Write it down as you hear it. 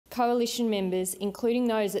Coalition members, including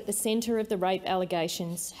those at the centre of the rape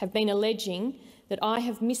allegations, have been alleging that I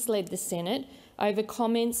have misled the Senate over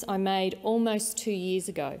comments I made almost 2 years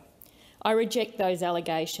ago. I reject those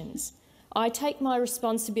allegations. I take my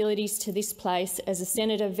responsibilities to this place as a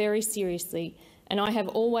senator very seriously, and I have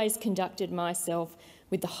always conducted myself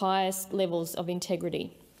with the highest levels of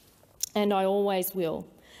integrity. And I always will.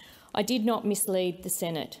 I did not mislead the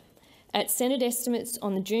Senate. At Senate estimates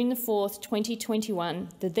on June 4, 2021,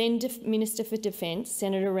 the then Minister for Defence,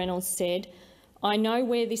 Senator Reynolds, said, "I know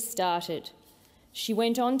where this started." She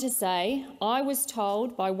went on to say, "I was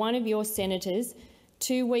told by one of your senators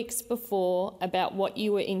 2 weeks before about what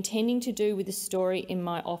you were intending to do with the story in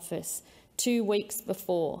my office, 2 weeks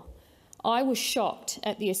before." I was shocked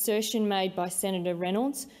at the assertion made by Senator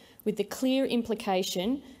Reynolds, with the clear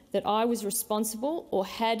implication that I was responsible or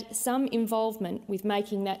had some involvement with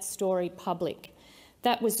making that story public.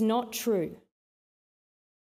 That was not true.